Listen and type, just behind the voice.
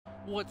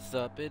What's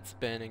up? It's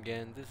Ben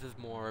again. This is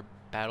more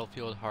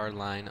Battlefield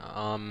Hardline.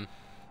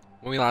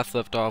 When we last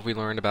left off, we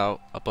learned about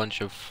a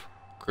bunch of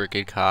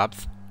crooked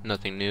cops.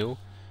 Nothing new,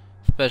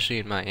 especially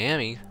in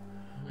Miami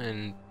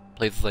and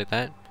places like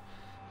that.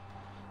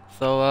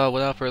 So,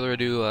 without further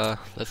ado,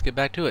 let's get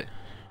back to it.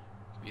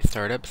 We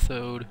start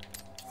episode.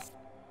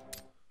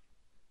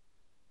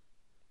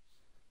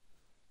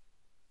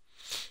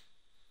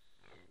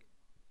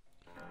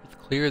 It's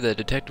clear that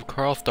Detective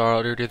Carl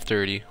Stoddard is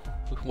dirty.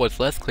 What's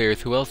less clear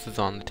is who else is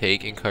on the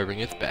take and covering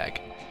its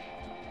back.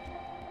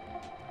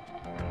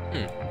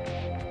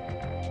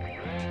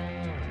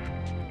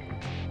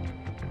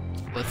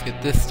 Let's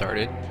get this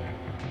started.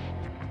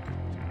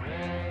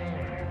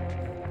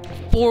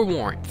 4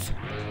 warrants.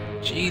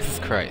 Jesus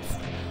Christ.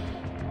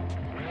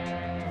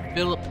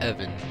 Philip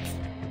Evans,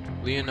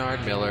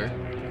 Leonard Miller,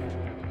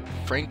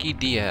 Frankie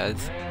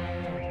Diaz,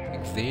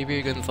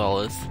 Xavier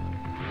Gonzalez.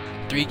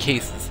 3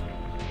 cases.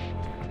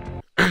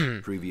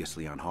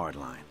 Previously on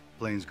Hardline.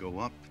 Planes go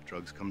up,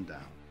 drugs come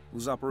down.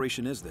 Whose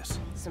operation is this?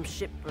 Some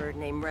shitbird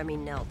named Remy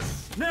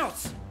Nelts.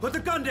 Nelts! Put the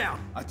gun down!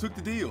 I took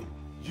the deal.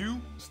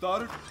 You,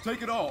 Stoddard,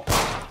 take it all.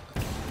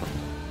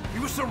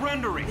 You were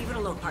surrendering! Leave it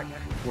alone, partner.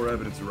 Before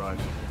evidence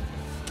arrives.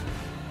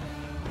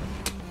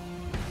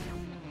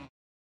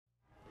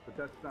 But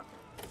that's not...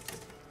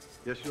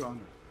 Yes, Your Honor.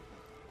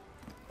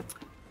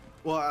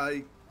 Well,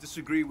 I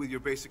disagree with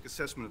your basic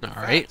assessment of the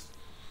Alright. facts.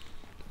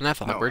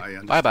 That's No, awkward. I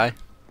understand. Bye-bye.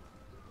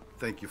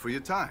 Thank you for your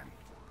time.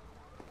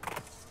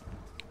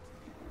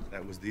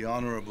 That was the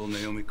Honorable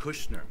Naomi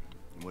Kushner.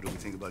 And what do we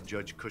think about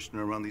Judge Kushner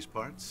around these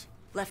parts?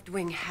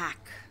 Left-wing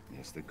hack.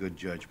 Yes, the good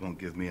judge won't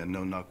give me a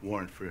no-knock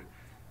warrant for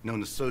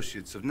known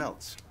associates of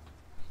Nelts.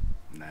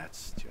 And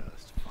that's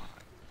just fine.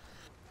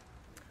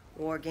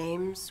 War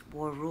games,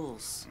 war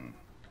rules.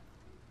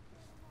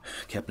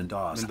 Captain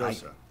Dawes,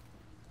 Mendoza,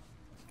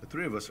 the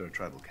 3 of us are a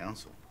tribal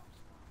council.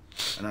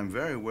 And I'm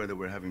very aware that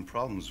we're having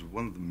problems with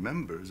one of the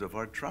members of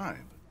our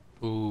tribe.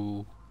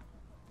 Ooh.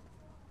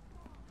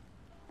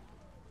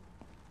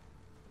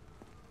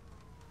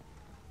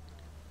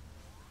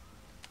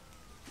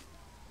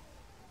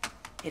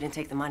 He didn't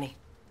take the money.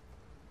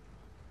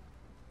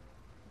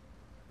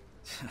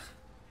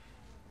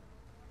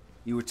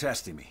 You were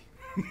testing me.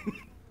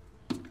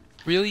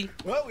 Really?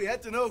 Well, we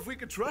had to know if we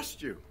could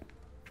trust you.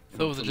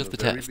 So was it From just the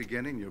a very test?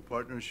 beginning, your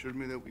partner assured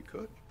me that we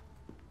could.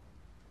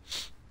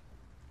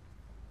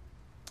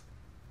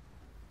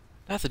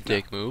 That's a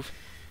dick move.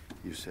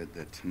 You said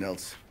that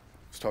Nelts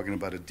was talking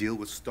about a deal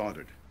with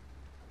Stoddard.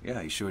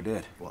 Yeah, he sure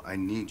did. Well, I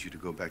need you to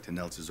go back to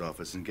Nelts'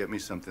 office and get me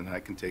something I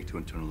can take to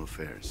Internal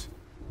Affairs.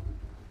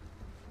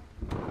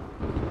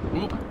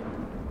 Oop.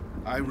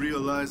 I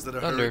realize that a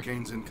Thunder.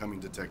 hurricane's incoming,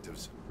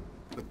 detectives.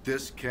 But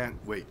this can't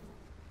wait.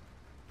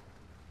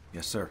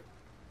 Yes, sir.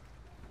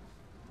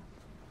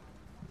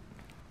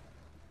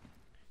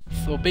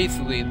 So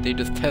basically, they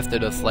just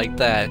tested us like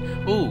that.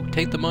 Ooh,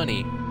 take the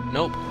money.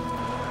 Nope.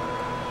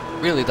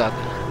 Really thought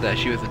that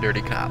she was a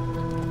dirty cop.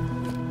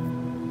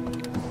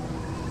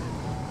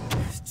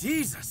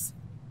 Jesus!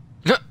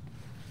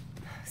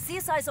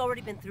 CSI's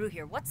already been through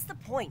here. What's the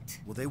point?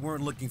 Well, they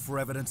weren't looking for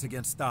evidence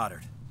against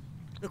Stoddard.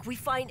 Look, we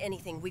find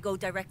anything, we go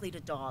directly to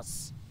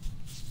Dawes.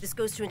 This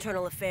goes to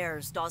Internal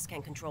Affairs. Dawes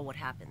can't control what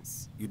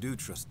happens. You do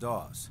trust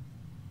Dawes,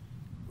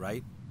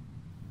 right?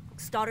 Look,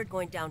 Stoddard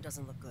going down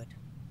doesn't look good.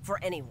 For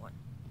anyone.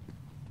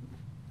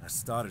 Now,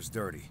 Stoddard's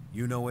dirty.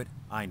 You know it,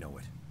 I know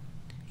it.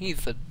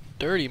 He's a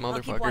dirty I'll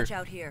keep watch motherfucker.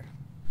 out here.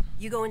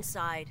 You go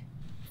inside,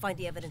 find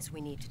the evidence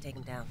we need to take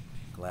him down.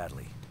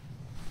 Gladly.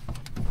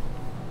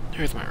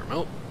 There's my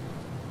remote.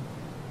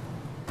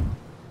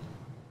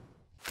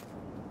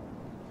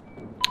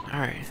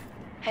 Alright.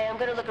 Hey, I'm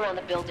gonna look around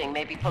the building,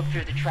 maybe poke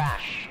through the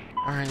trash.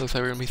 Alright, looks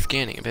like we're gonna be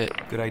scanning a bit.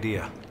 Good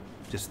idea.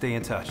 Just stay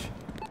in touch.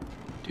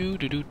 Do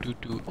do do do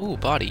do. Ooh,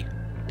 body.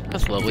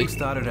 That's You lovely. think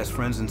Stoddard has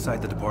friends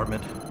inside the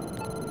department?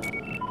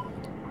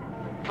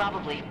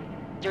 Probably.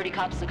 Dirty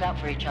cops look out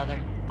for each other.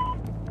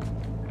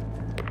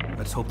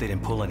 Let's hope they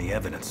didn't pull any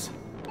evidence.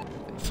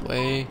 This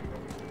way.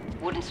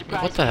 Wouldn't Wait,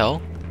 surprise what the me.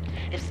 hell?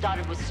 If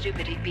Stoddard was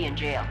stupid, he'd be in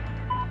jail.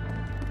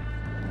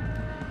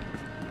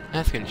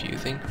 That's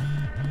confusing.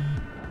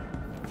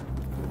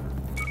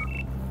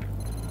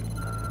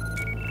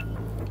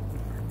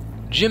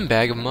 Gym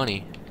bag of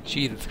money.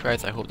 Jesus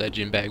Christ, I hope that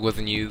gym bag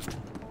wasn't used.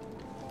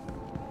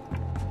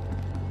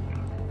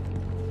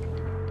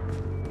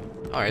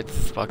 Alright,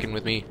 this is fucking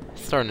with me.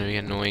 It's starting to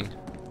get annoying.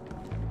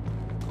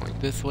 Going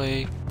this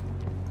way.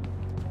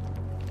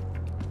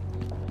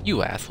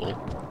 You asshole.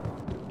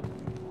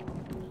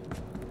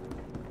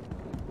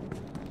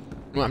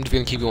 Well, I'm just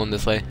gonna keep going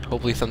this way.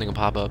 Hopefully something will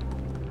pop up.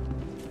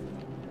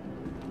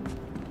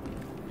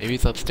 Maybe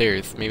it's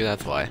upstairs. Maybe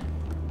that's why.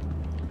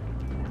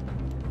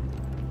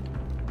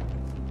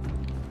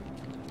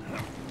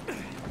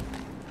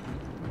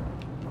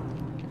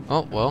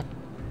 Oh, well.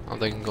 I don't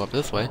think I can go up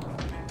this way.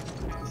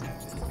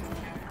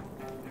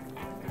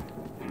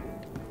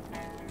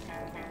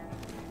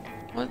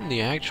 What in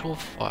the actual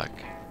fuck?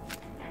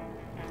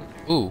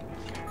 Ooh.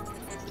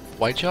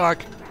 White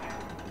chalk.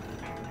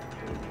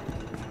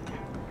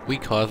 We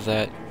caused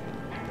that.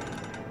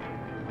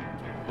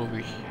 Over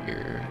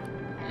here.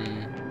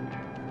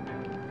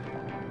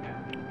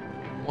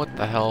 What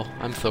the hell?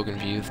 I'm so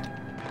confused.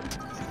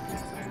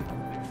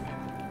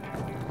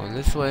 Going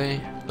this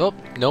way. Oh,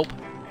 nope.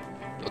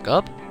 Look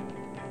up.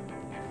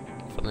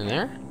 Something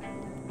there?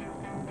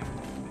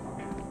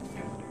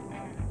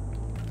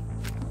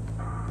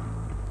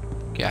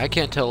 Okay, I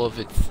can't tell if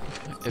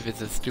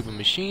it's a stupid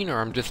machine or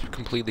I'm just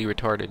completely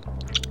retarded.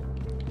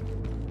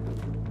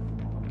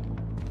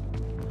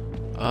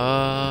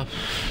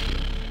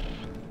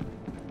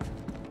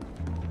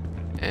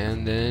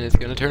 And then it's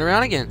gonna turn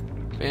around again.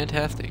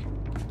 Fantastic.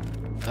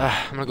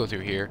 I'm gonna go through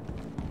here.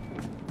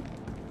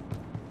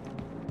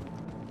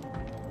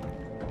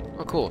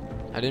 Oh, cool.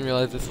 I didn't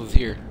realize this was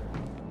here.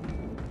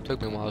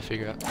 Took me a while to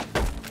figure out.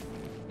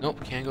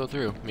 Nope, can't go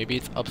through. Maybe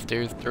it's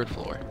upstairs, 3rd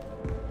floor.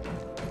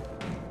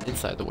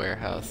 Inside the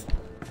warehouse.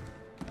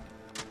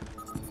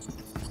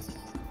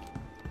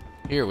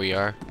 Here we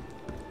are.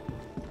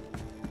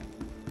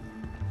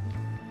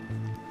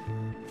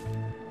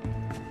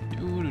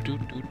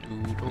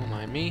 Don't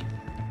mind me.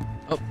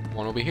 Oh,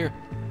 one over here.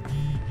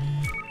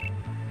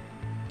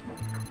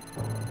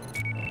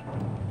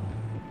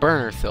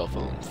 Burner cell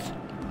phones.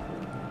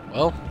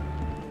 Well,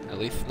 at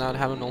least it's not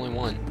having only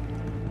one.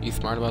 Be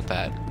smart about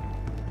that.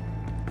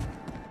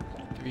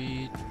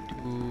 3,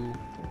 2.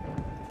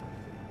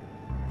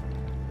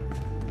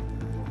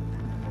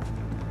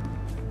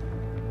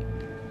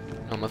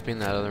 No, must be in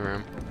that other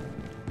room.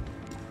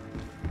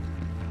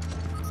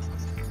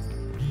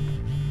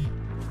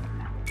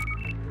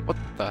 What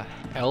the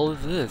hell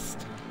is this?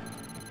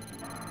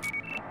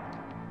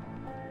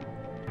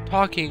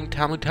 Talking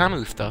Tamu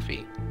Tamu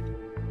stuffy.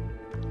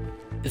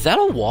 Is that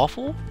a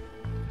waffle?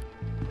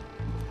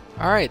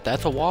 Alright,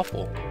 that's a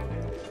waffle.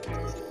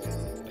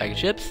 Bag of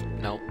chips?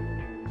 No.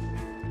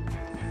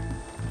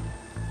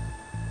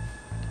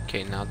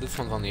 Okay, now this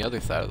one's on the other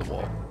side of the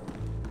wall.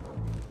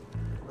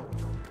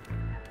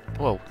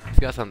 Whoa, he's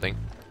got something.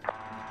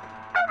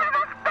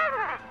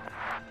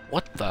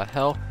 What the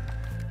hell?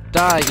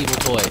 Die, evil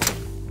toy!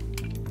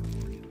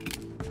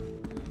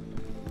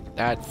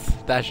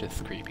 That's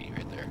just creepy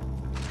right there.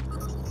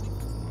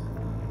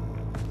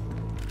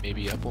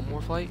 Maybe up one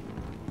more flight?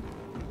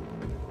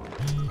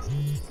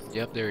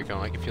 Yep, there we go.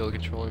 I can feel the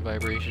controller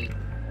vibration.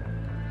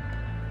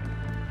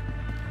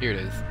 Here it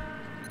is.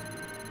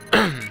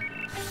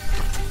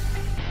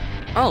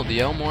 Oh, the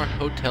Elmore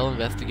Hotel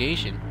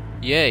investigation.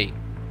 Yay.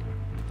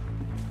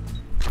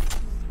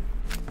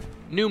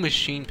 New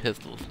machine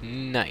pistols.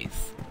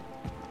 Nice.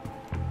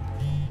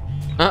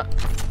 Huh.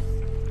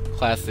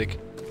 Classic.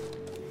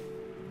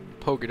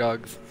 Poker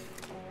dogs.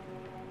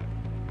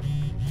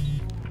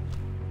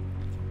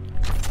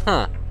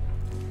 Huh.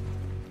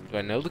 Do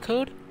I know the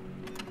code?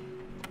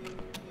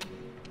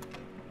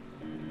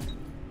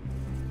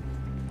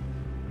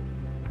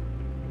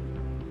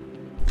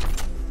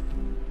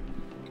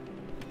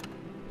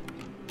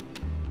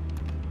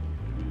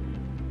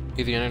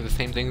 Is he enter the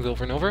same things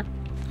over and over?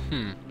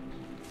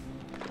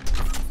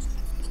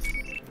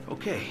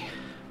 Okay,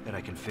 bet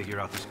I can figure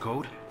out this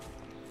code.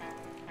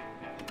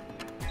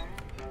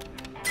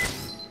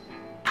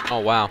 Oh,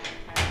 wow.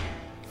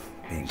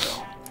 Bingo.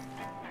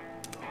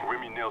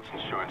 Remy Nilt's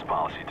insurance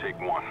policy, take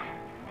 1.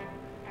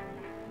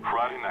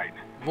 Friday night,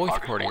 Voice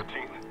August recording.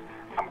 14th.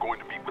 I'm going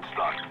to meet with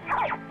Stock.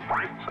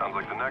 Sounds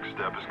like the next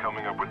step is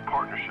coming up with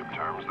partnership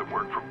terms that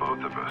work for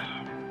both of us.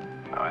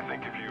 Now, I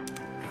think if you...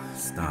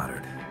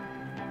 Stoddard.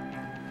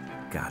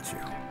 Got you.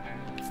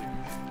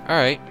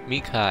 Alright,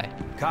 meet Kai.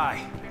 Kai,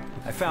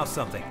 I found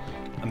something.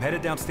 I'm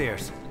headed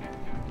downstairs.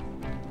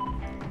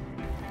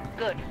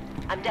 Good.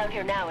 I'm down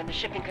here now in the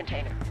shipping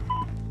container.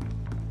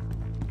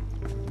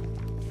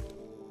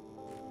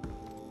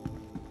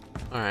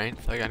 Alright,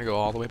 so I gotta go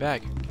all the way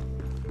back.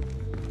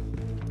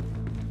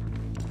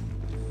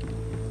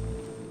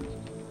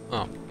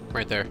 Oh,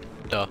 right there.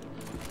 Duh.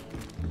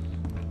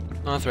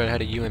 Oh, that's right, I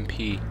had a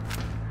UMP.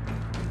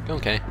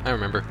 Okay, I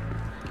remember.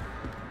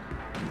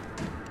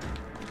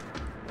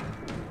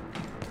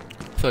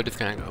 So just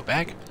gonna go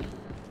back.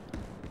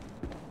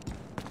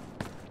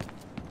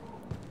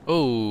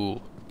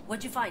 Oh.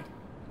 What'd you find?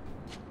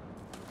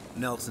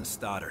 Nelson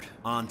Stoddard,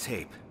 on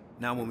tape.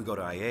 Now when we go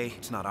to IA,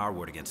 it's not our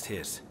word against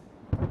his.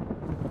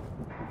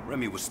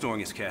 Remy was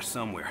storing his cash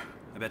somewhere.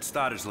 I bet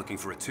Stoddard's looking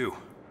for it too.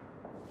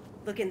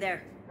 Look in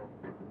there.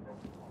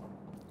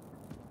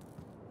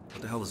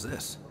 What the hell is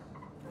this?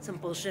 Some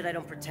bullshit I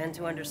don't pretend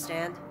to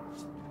understand.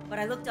 But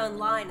I looked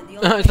online and the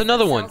It's only place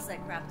another that one. sells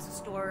that crap is a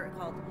store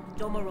called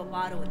Domo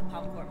Roboto in the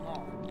Popcorn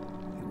Mall.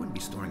 He wouldn't be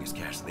storing his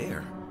cash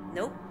there.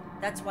 Nope.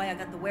 That's why I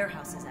got the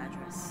warehouse's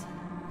address.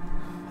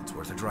 It's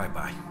worth a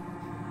drive-by.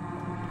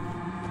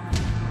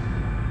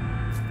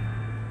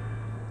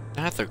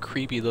 That's a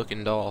creepy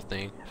looking doll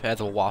thing. If it has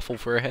a waffle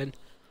for a head.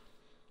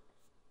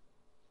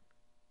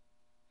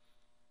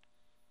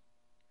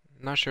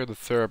 Not sure the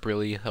syrup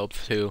really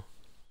helps too.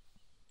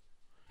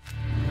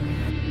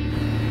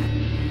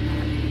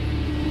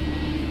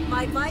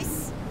 My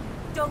advice?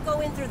 Don't go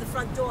in through the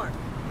front door.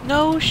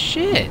 No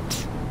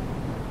shit.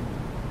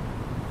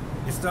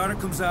 If Starter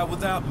comes out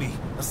without me,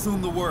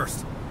 assume the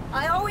worst.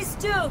 I always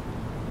do.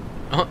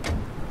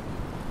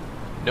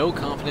 No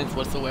confidence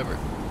whatsoever.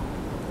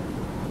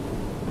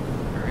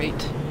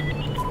 Alright.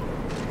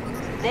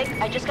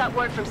 Nick, I just got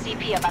word from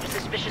CP about a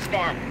suspicious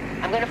van.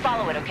 I'm gonna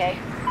follow it, okay?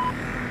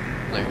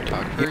 Let her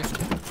talk first.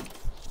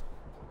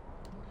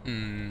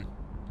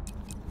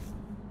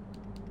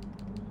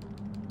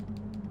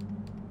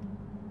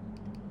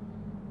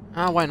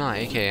 Why not?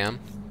 AKM.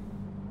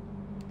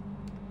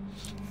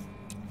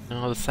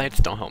 No, the sights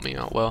don't help me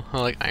out well. I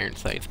like iron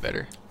sights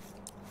better.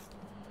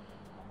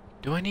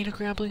 Do I need a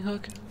grappling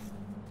hook?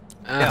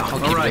 Yeah, I'll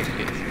keep all right. it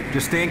in case.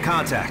 Just stay in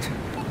contact.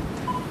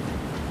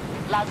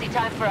 Lousy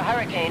time for a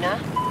hurricane, huh?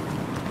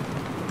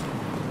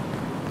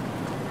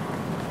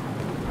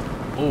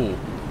 Oh.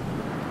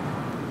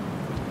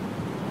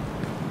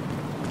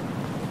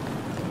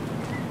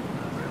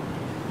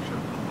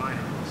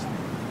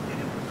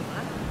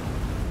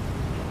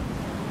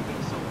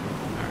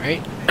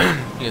 Alright.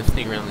 You gonna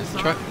sneak around this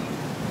truck.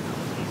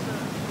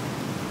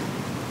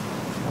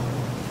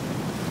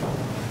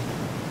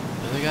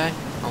 Another guy?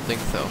 I don't think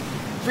so.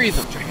 Freeze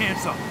him! Put your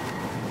hands up.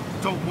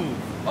 Don't move.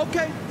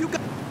 Okay, you got...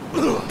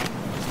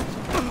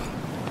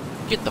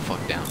 Get the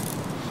fuck down.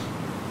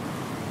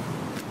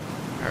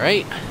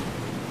 Alright.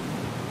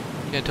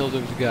 You gotta tell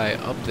there's a guy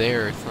up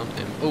there or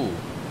something. Oh.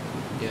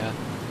 Yeah,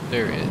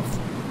 there it is.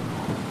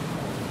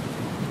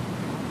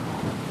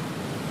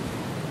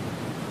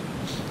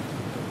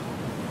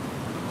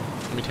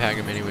 Let me tag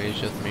him anyways,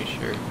 just to make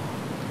sure.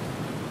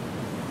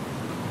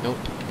 Nope.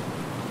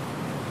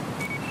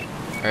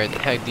 Alright,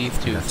 tag these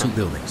two. Got 2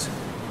 buildings.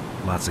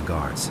 Lots of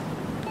guards.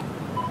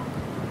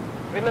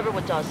 Remember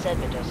what Dawes said,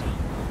 Mendoza.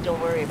 Don't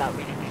worry about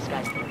reading these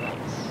guys'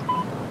 rights.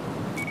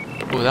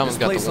 Oh, that one's This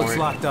got place the looks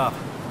warrant. locked up.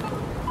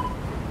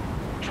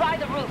 Try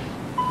the roof.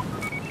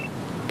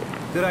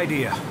 Good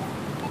idea.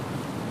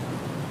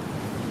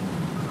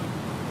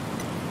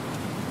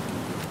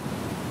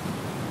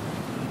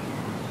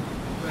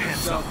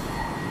 Hands up.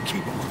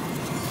 Keep them up.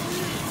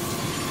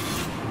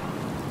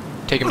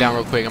 Take him down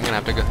real quick. I'm gonna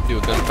have to go do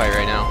a gunfight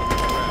right now.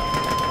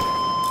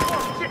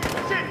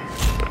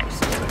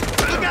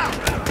 Look out!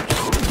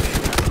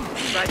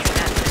 Roger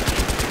that.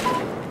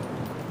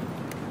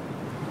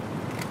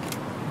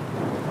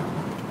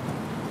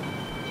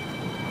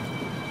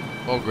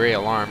 Oh, great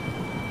alarm.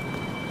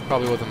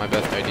 Probably wasn't my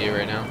best idea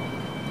right now.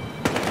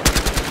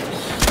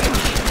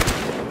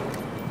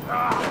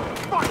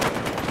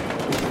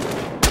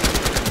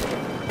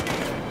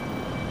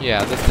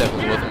 Yeah, this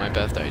definitely wasn't my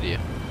best idea.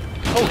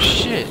 Oh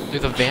shit!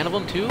 There's a van of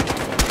them too?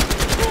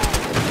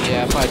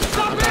 Yeah, if I'm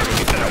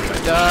not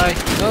gonna die.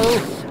 No!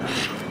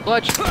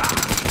 Clutch! I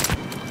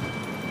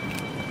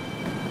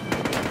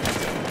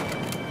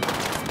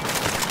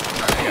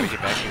gotta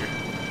get back here.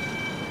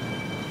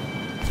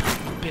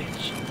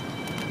 Bitch.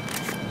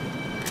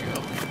 There you go.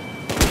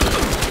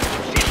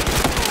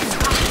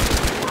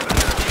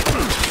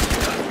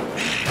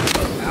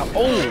 Ow.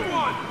 Oh!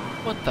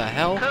 What the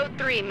hell? Code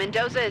 3,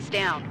 Mendoza is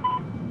down.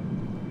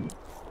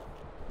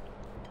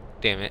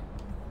 Damn it.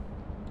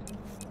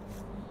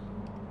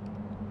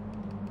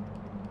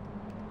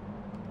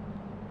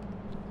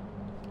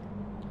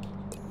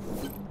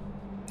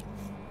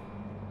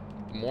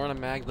 The more on a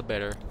mag, the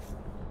better.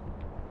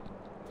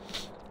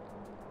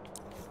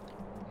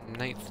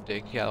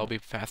 Nightstick. Yeah, that'll be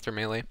faster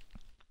melee.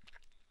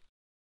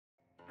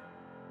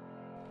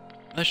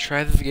 Let's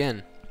try this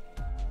again.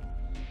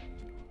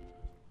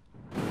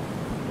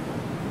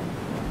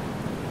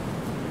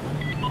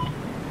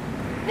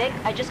 Nick,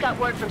 I just got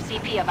word from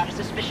CP about a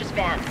suspicious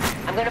van.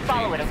 I'm gonna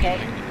follow it, okay?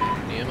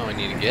 Ammo I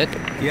need to get.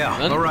 Yeah,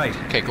 None? all right.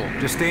 Okay, cool.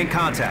 Just stay in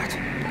contact.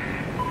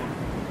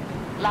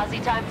 Lousy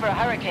time for a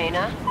hurricane,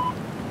 huh?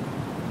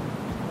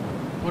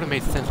 Would have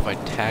made sense if I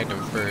tagged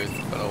him first,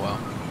 but oh well.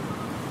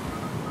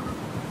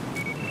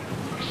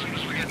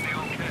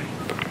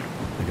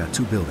 They got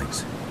 2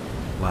 buildings.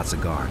 Lots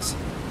of guards.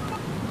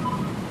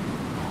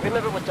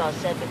 Remember what Dawes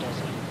said,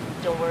 Mendoza.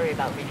 Don't worry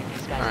about reading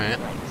these guys' Alright.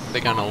 rights. They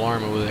got an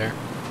alarm over there.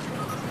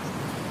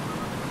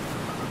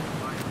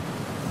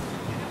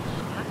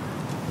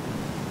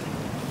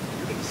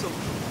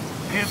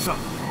 Hands up.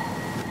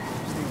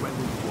 Stay right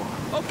where you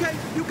are. Okay,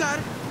 you got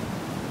it.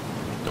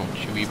 Don't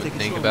you even take it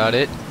think slowly. about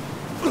it.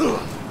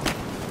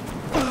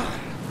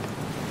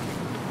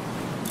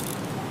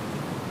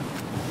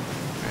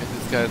 Alright,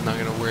 this guy's not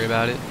gonna worry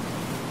about it.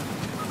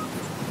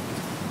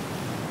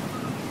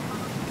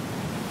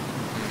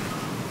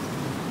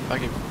 If I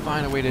can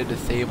find a way to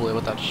disable it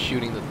without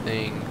shooting the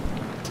thing.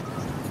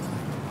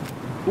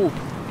 Oop,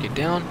 get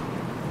down.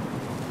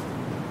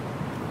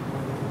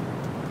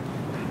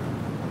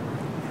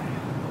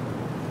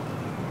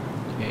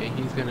 Okay,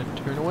 he's gonna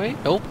turn away.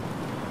 Nope.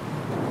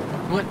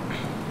 What?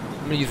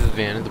 I'm gonna use this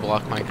van to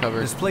block my cover.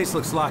 This place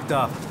looks locked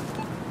up.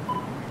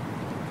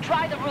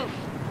 Try the roof.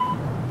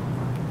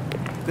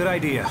 Good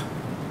idea.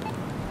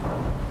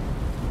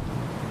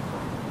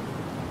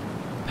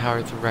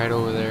 Power's right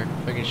over there.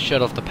 If I can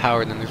shut off the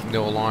power, then there's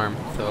no alarm.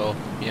 So,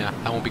 yeah,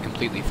 I won't be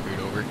completely screwed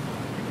over.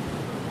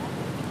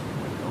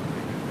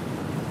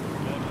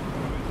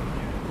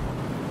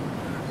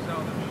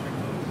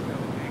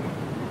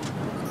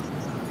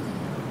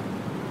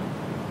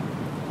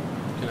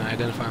 I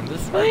identify him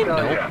this way?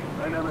 Nope.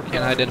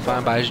 Can't identify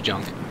him by his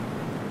junk.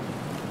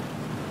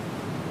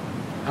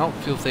 I don't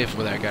feel safe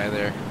with that guy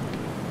there.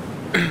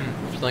 I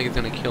feel like he's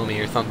gonna kill me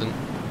or something.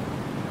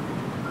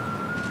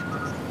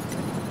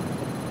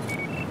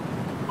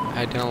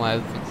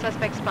 Identify.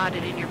 Suspect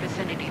spotted in your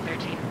vicinity,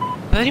 13.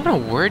 Is that even a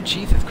word?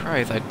 Jesus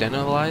Christ.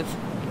 Identify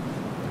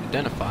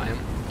him.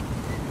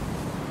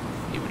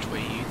 See which way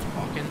he's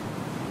walking.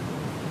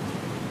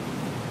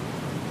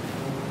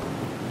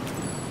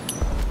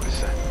 What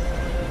is that?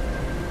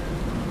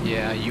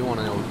 Yeah, you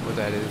wanna know what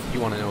that is. You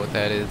wanna know what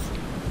that is.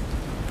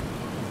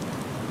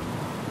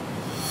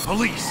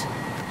 Police!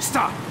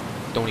 Stop!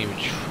 Don't even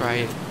try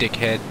it,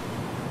 dickhead.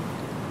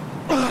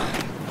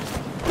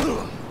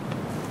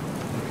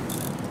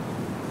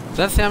 Is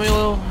that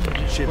Samuel?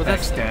 Shit, Was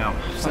backs that down.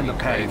 Send the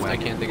paddy Christ, I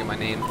wagon. can't think of my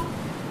name.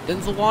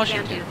 Denzel Down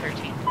Washington. to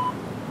 13.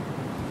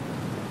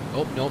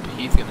 Oh, nope,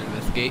 he's gonna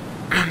investigate.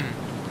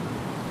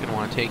 Gonna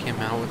want to take him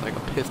out with like a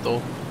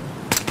pistol.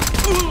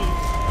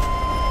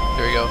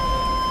 There we go.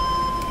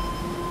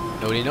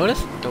 Nobody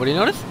noticed? Nobody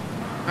noticed?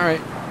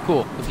 Alright,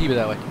 cool. Let's keep it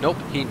that way. Nope,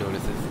 he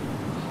notices.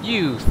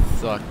 You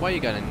suck. Why you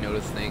gotta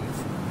notice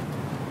things?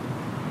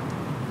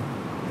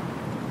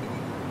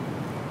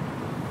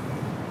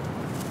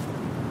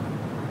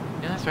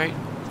 Yeah, that's right.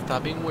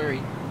 Stop being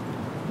wary.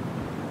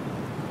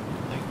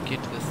 Like,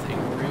 get to this thing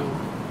real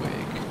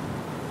quick.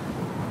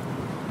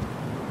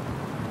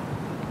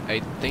 I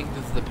think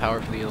this is the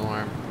power for the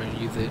alarm. I'm gonna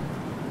use it.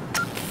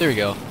 There we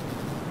go.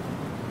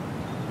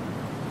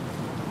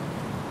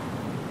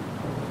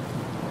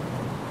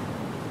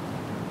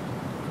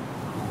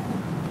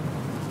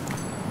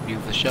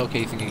 Use the shell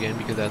casing again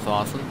because that's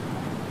awesome.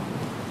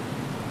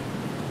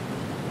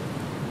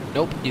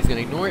 Nope, he's gonna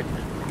ignore it.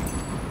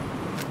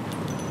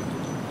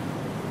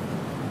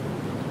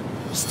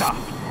 Stop!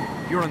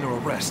 You're under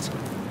arrest.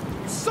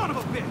 You son of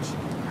a bitch!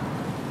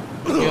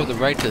 You have the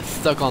right to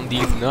suck on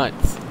these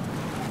nuts.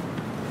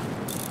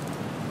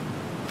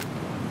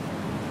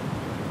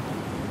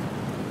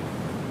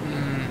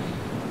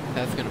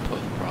 That's gonna pose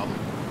a problem.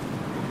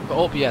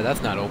 Oh, yeah,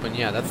 that's not open.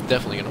 Yeah, that's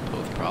definitely gonna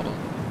pose a problem.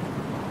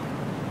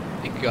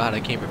 Thank God I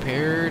came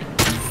prepared.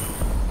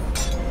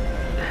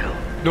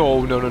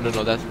 No, no, no, no,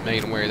 no. That's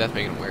making him wary. That's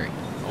making him wary.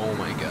 Oh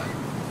my God.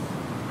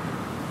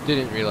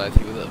 Didn't realize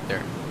he was up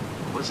there.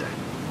 What's that?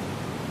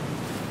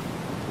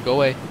 Go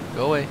away.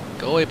 Go away.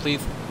 Go away,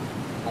 please.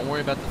 Don't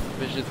worry about the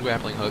suspicious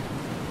grappling hook.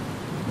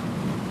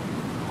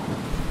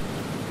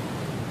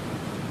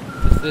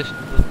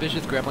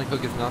 Suspicious grappling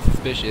hook is not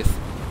suspicious.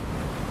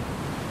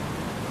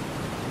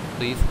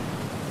 Please.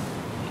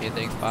 Okay,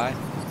 thanks, bye.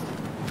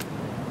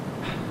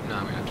 No,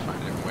 I'm gonna have to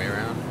find a different way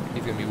around.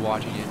 He's gonna be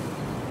watching it.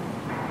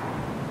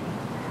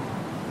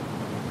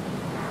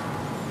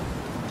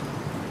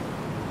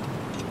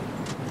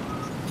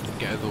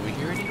 Guys over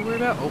here I need to worry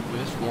about? Oh,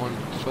 missed one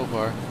so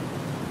far.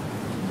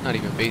 Not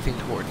even facing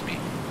towards me.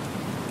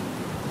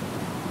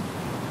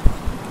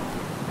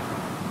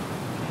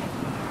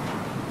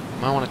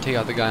 Might want to take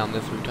out the guy on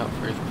this rooftop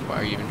first before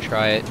I even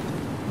try it.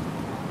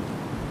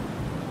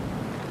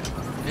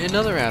 And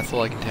another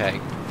asshole I can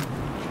tag.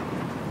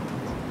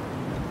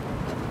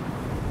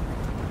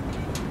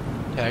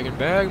 Tag and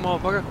bag,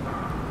 motherfucker.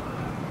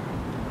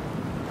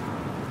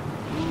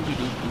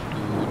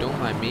 Don't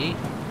mind me.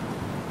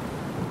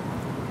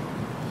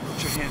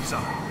 Put your hands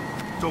up.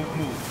 Don't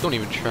move. Don't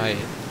even try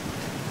it.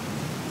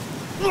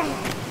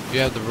 You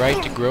have the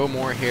right to grow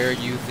more hair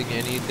using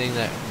anything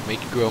that will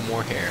make you grow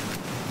more hair.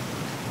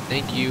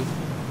 Thank you.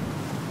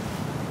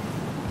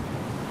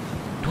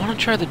 Do you want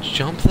to try to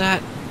jump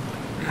that?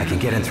 I can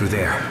get in through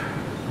there.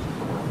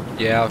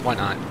 Yeah, why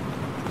not?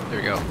 There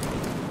we go.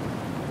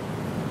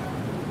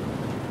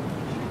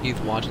 He's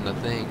watching the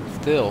thing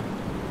still.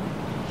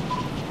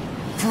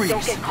 Freeze!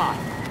 Don't get caught.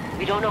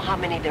 We don't know how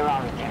many there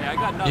are in there. I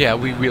got nothing. Yeah,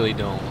 we really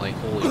don't. Like,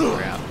 holy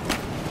crap.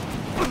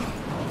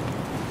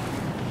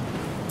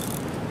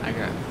 I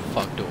got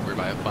fucked over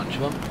by a bunch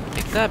of them.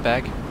 Take that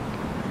back.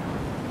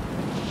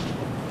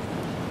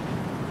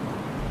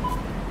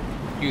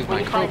 Use When my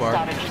you find crowbar.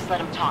 Stoddard, just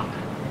let him talk.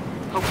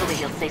 Hopefully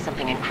he'll say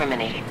something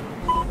incriminating.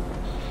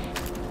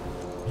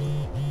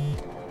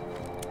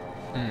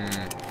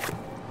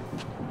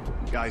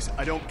 Guys,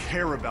 I don't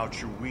care about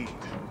your weed,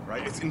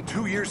 right? In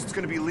 2 years, it's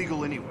gonna be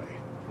legal anyway.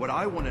 What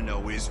I want to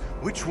know is,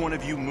 which one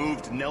of you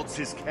moved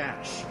Neltz's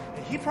cash?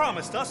 He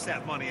promised us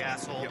that money,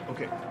 asshole. Yeah,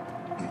 okay.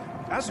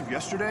 As of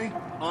yesterday,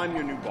 I'm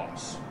your new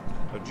boss.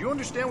 Do you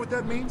understand what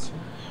that means?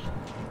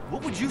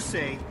 What would you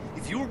say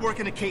if you were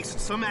working a case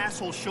and some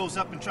asshole shows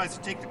up and tries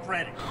to take the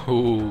credit?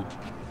 Ooh.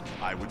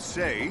 I would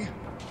say,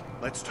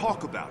 let's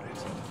talk about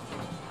it.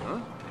 Huh?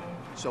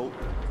 So,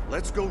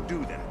 let's go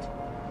do that.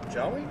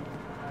 Shall we?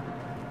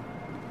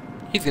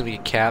 He's gonna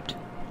get capped.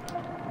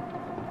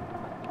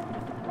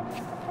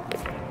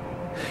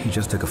 He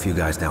just took a few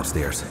guys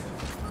downstairs.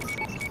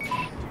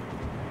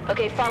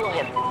 Okay, follow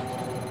him.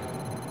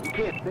 You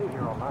can't stay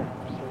here all night.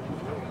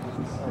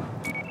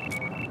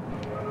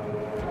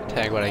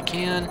 Tag what I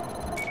can.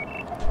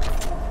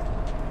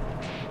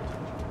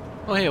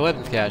 Oh hey, a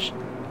weapons cache.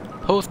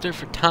 Poster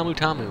for Tamu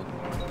Tamu.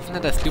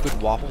 Isn't that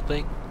stupid waffle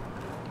thing?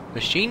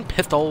 Machine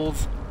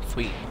pistols.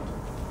 Sweet.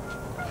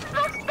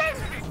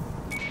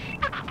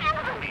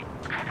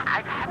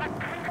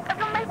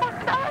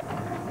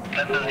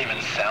 That doesn't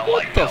even sound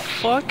What like the Nelson.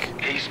 fuck?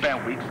 He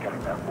spent weeks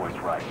getting that voice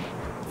right.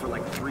 For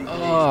like 3 days.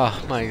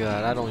 Oh my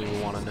god, I don't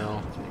even want to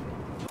know.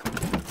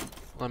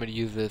 Allow me to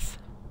use this.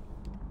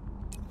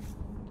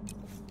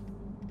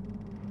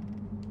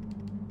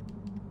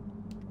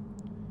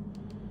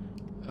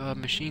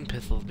 Machine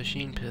pistols,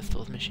 machine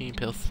pistols, machine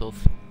pistols.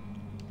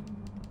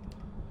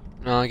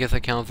 No, I guess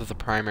that counts as a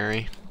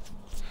primary.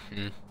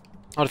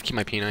 I'll just keep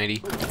my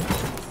P90.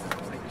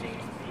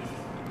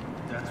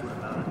 That's what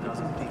about a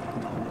dozen people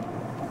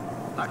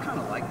know. I kind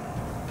of like it.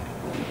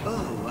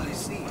 Oh, I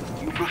see.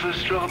 You prefer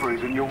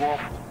strawberries in your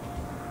waffle?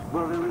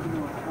 Well, there is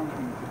no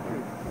accounting to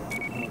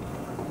take.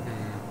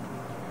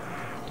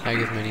 Tag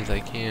as many as I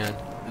can.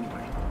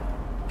 Anyway,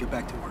 get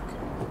back to work.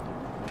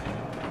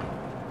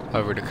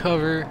 Cover to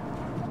cover.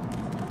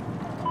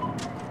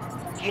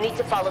 You need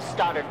to follow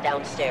Stoddard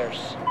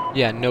downstairs.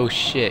 Yeah, no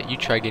shit. You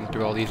try getting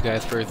through all these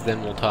guys first,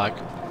 then we'll talk.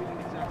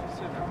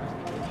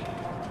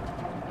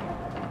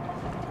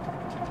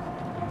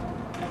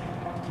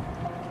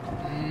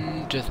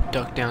 Just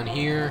duck down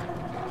here.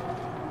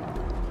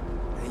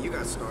 Hey, you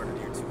got started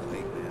here too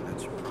late, man.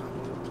 That's your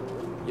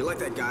problem. You're like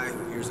that guy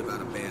who hears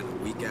about a band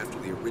a week after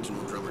the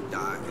original drummer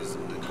dies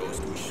and then goes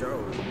to a show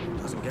and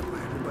doesn't get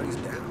why everybody's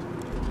down.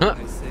 Huh.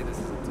 I say this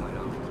is a tight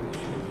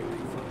operation.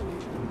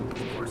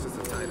 Of course it's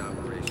a tight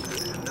operation.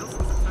 And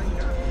Nelson's a tight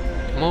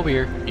guy. Come over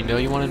here. You know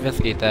you want to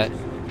investigate that.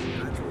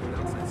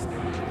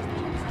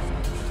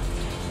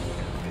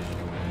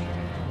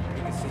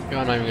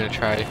 I'm not even gonna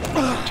try.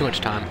 Too much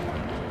time.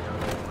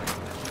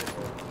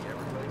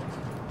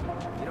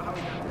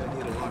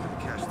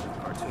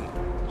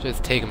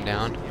 Just take him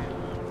down.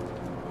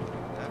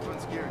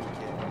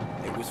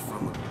 It was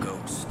from a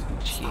ghost.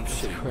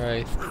 Jesus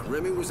Christ.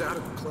 Remy was out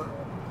at the club,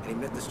 and he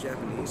met this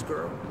Japanese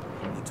girl.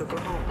 He took her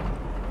home,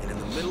 and in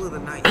the middle of the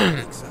night, he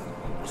wakes up.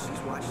 And she's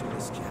watching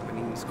this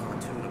Japanese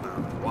cartoon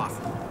about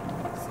waffle.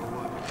 So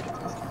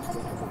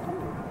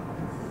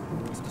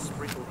wants to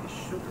sprinkle his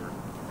sugar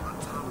on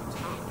top of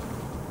top.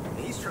 And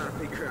he's trying to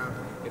figure out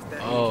if that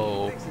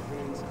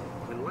means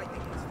when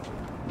lightning hits it.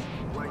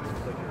 Lightning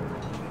flicker,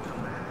 they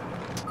come back.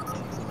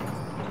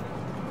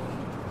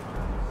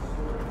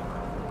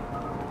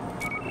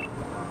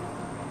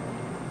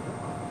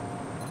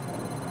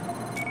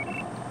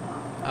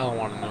 I don't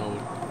want to know.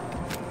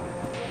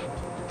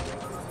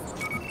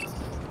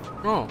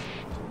 Oh.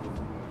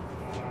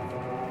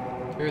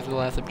 Here's the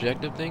last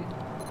objective thing.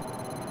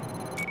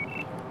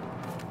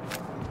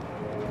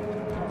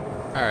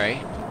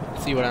 Alright.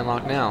 Let's see what I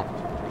unlock now.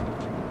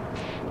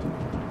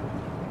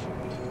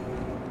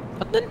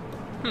 Nothing?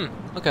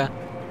 Okay.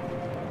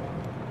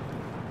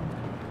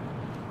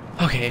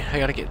 Okay, I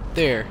gotta get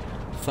there.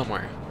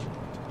 Somewhere.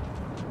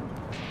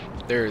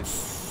 There's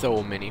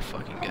so many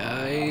fucking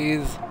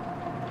guys.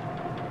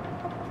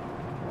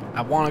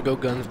 I want to go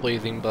guns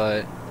blazing,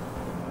 but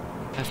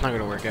that's not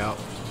gonna work out.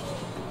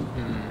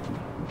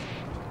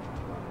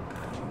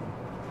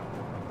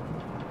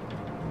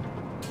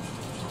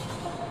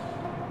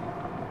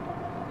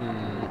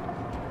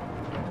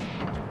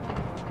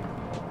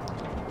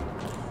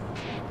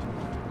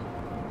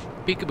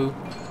 Peekaboo.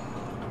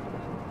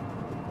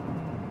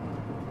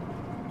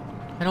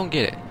 I don't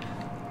get it.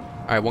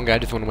 Alright, one guy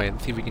just went away.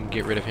 Let's see if we can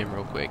get rid of him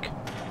real quick.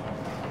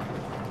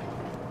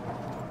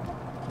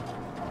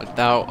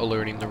 Without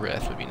alerting the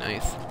rest would be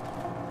nice.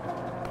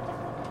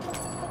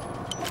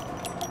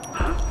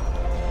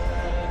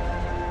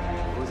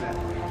 What was that?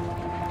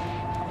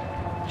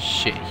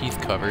 Shit, he's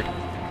covered.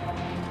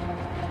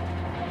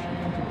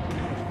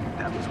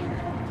 That was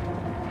weird.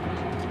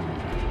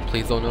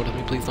 Please don't notice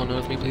me, please don't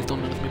notice me, please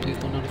don't notice me, please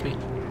don't notice me.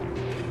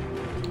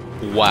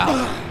 Wow.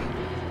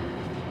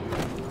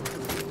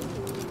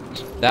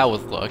 That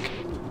was luck.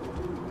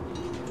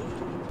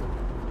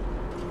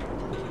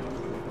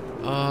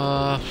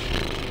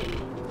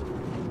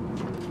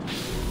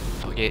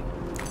 Fuck it.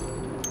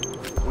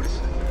 What is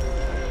it?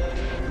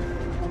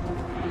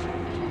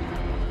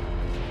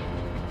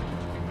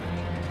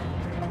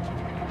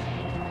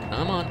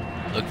 Come on.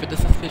 Look for the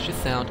suspicious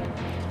sound.